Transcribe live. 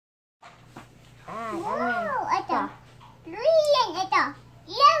Wow, ito. Green, ito.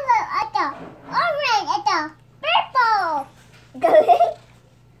 Yellow, ito. Orange, ito. Purple. Galing.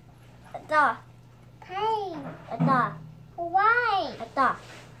 Ito. Pink. Ito. White. Ito.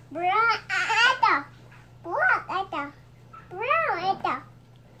 Brown, ito. Black, ito. Brown, ito.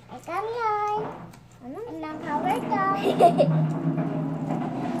 Ito yun. Ano? Anong color to?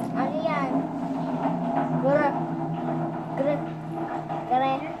 Ano yan? Green. Green.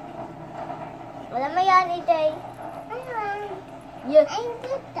 Green. Wala mo yan, EJ. Ayun. You. Ay,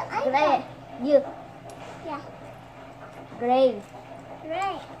 dito. Ay, Gray. You. yeah. Gray.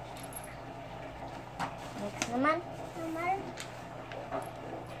 Right. Next naman. Number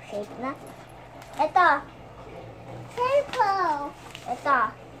Shape na. Ito. purple. Ito.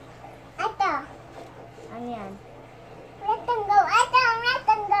 Ito. Ano yan? Rectangle. Ito,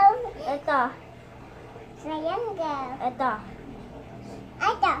 rectangle. Ito. Triangle. Ito.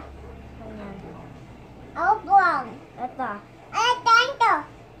 Ito. Ano yan? Oblong. Ito. Ito, ito.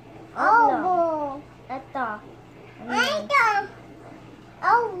 Oblong. Oval. Ito. Ano yan? Ito.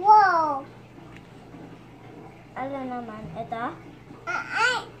 Oval. Ano naman? Ito.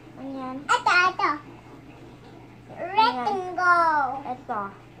 Ay. Ano yan? Ito, ito. Rectangle. Ito.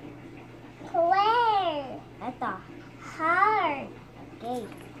 Square. Ito. Heart. Okay.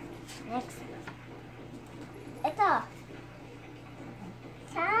 Next. Ito.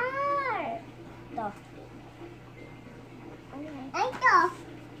 Star. Ito. Ano yan? Ito.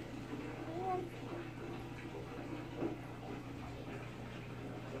 Ano yan?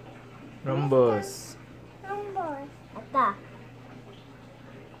 Rhombus. Number. Ito.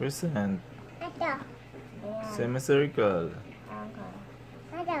 Crescent. Ito. Ayan. Semicircle. Okay.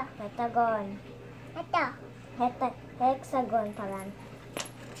 Ito. Pentagon. Ito. Hexagon pala.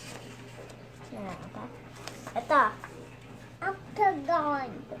 Ayan. Okay. Ito. Octagon.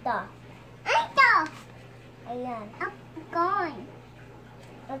 Ito. Ito. Ayan. Octagon.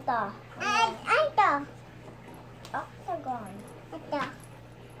 Ito. Ito. Octagon. Ito.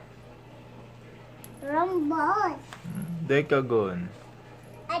 Rhombus. Decagon.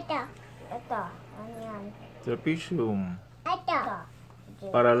 Ito. Ito. Ano yan? Trapezium. Ito. Ito. Okay.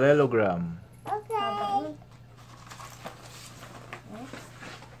 Parallelogram. Okay.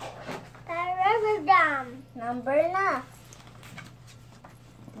 Parallelogram. Number na.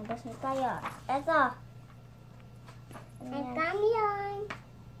 Labas na tayo. Ito. Ano yan? Ito yun.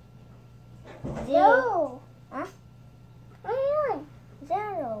 Z. Two. Ha? Ayun.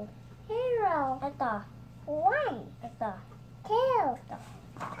 Zero. Hero. Ito. One. Ito. Two. Ito.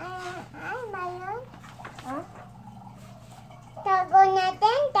 Ay, ba yun? Ha? Tago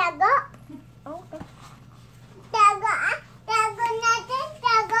natin, tago. Okay. Tago, tago natin,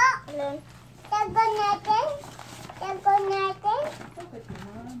 tago. Alin? Tago natin. Tago natin.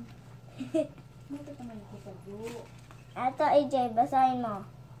 Ito, AJ. Basahin mo.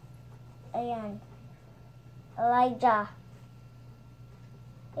 Ayan. Elijah.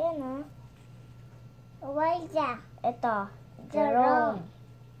 Ayan, ha? Elijah. Ito. Jerome.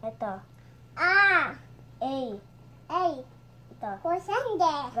 Ito. Ah. A. Ay. Ito.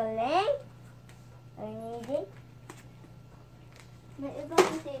 Kusande. Galing. Ay, AJ. May iba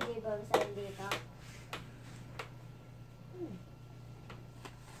kong si AJ ba basahin dito?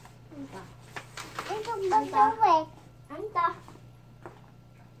 Ito. Ito ba gawin? Anta.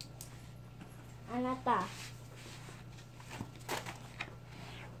 Anata.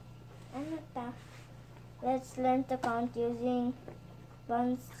 Anata. Let's learn to count using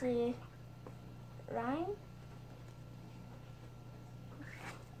bouncy rhyme.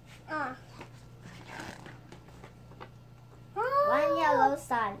 Ah. One yellow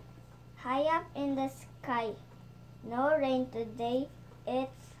sun, high up in the sky. No rain today.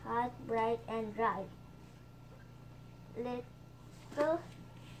 It's hot, bright, and dry. Little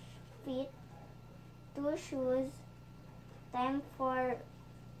feet, two shoes. Time for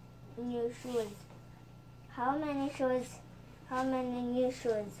new shoes. How many shoes? How many new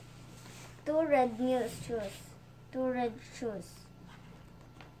shoes? Two red new shoes. Two red shoes.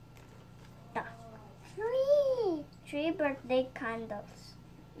 Three. Three birthday candles.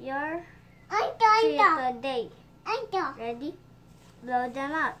 Your Ito, tree ito. today. Ito. Ready? Blow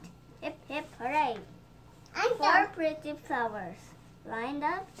them out. Hip, hip, hooray. Ito. Four pretty flowers lined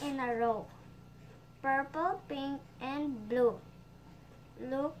up in a row. Purple, pink, and blue.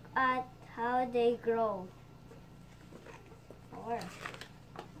 Look at how they grow. Four.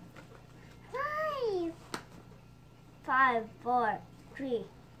 Five. 5, 4, 3,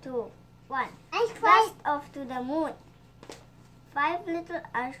 2, 1. I Blast tried. off to the moon. 5 little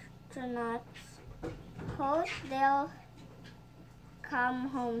astronauts hope they'll come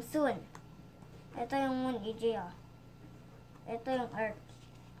home soon. Ito yung moon, EJ, oh. Ito yung earth.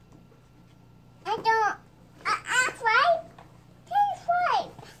 Ito. 5. 10,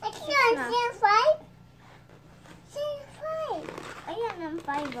 5. Ito yung na. 10, 5. 10, 5. Ayan ang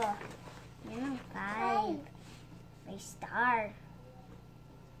 5, oh. Yan ang 5. May star.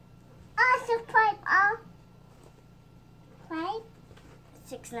 Oh, so 5. Oh. 5.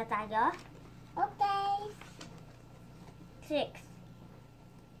 6 na tayo. Okay. 6.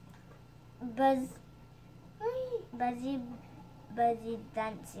 Buzzy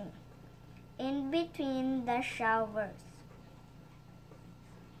dancing in between the showers.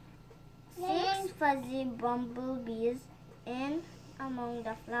 6 fuzzy bumblebees in among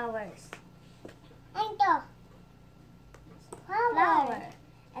the flowers. Ito. Flower.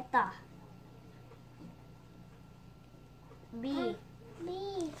 Ito. B. B.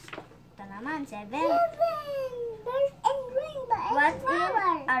 Ito naman, 7. 7. There's a rainbow. What It's flower.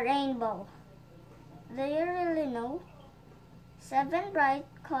 is a rainbow? Do you really know? 7 bright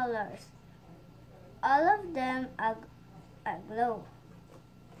colors. All of them aglow.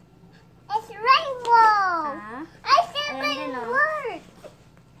 It's rainbow. Ah, I Ayan din, 7 oh. birds.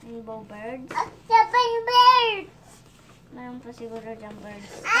 rainbow birds. 7 birds. Meron pa siguro dyan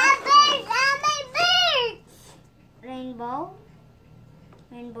birds. Birds. My birds. Rainbow.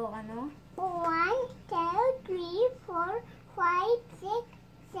 Rainbow ano? 1, 2, 3, 4, 5, 6,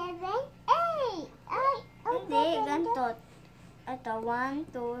 7, 8. Ay, Hindi, ganito. Ito,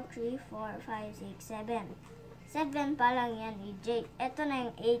 1, 2, 3, 4, 5, 6, 7. 7 pa lang yan, EJ. Ito na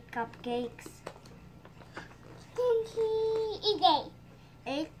yung 8 cupcakes. EJ.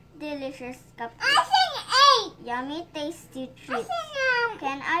 8 delicious cupcakes. Asan 8? Yummy, tasty treats. Asan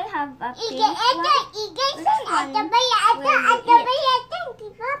Can I have a EJ, pink one? EJ, Which san? one Ito ba yan? will you Ito eat? ba yan? Thank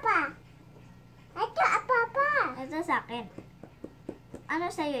you, Papa. Ito, Papa. Ito sa akin. Ano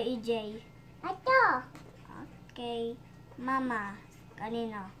sa'yo, EJ? Ito. Okay. Mama.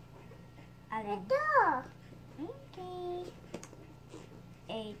 Kanino? Alin? Ito. Okay.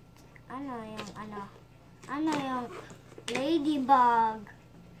 8. Ano yung ano? Ano yung ladybug?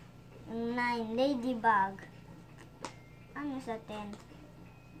 Yung 9, ladybug. Ano sa 10?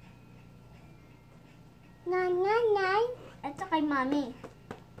 9. Ito kay mami.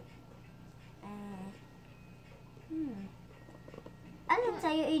 Ano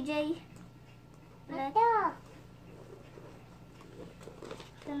sa'yo, EJ? Ito.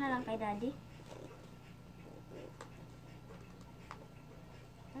 Ito na lang kay daddy.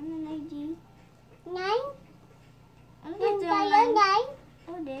 Ano na, EJ? 9. Ano Yan dito tayo, yung 9. 9?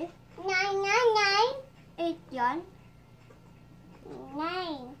 O, de. 9. 8 yan.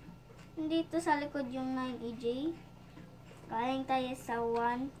 9. Dito sa likod yung 9, EJ. Galing tayo sa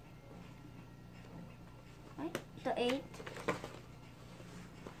 1. Ay, ito 8.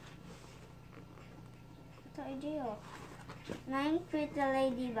 Ito, EJ, oh. 9 pretty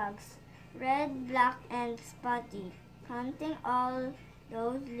ladybugs. Red, black, and spotty. Counting all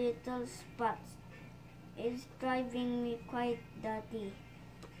those little spots is driving me quite dirty.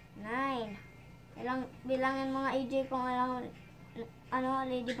 9. Bilangin mga EJ kung ano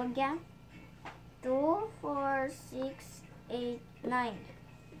ladybug yan. 2, 4, 6, 8, 9.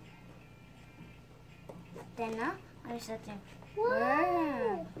 10 na? Ano sa 10?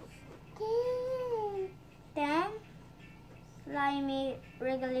 Wow. 10. Slimy,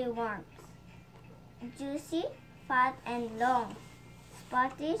 wriggly worms. Juicy, fat, and long.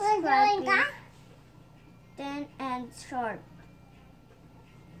 Spotty, Going stripy, thin, and short.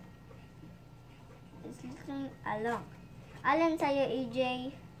 It's looking along. Alin sa'yo,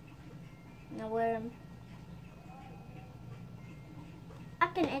 EJ? Na worm.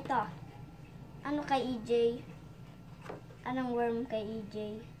 Akin ito. Ano kay EJ? Anong worm kay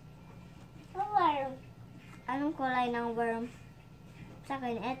EJ? Worm. Anong kulay ng worm? Sa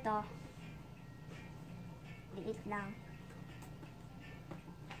akin, ito. Liit lang.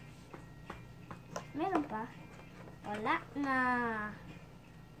 Meron pa? Wala na.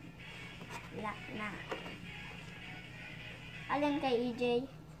 Wala na. Alin kay EJ?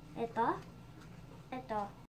 Ito? Ito.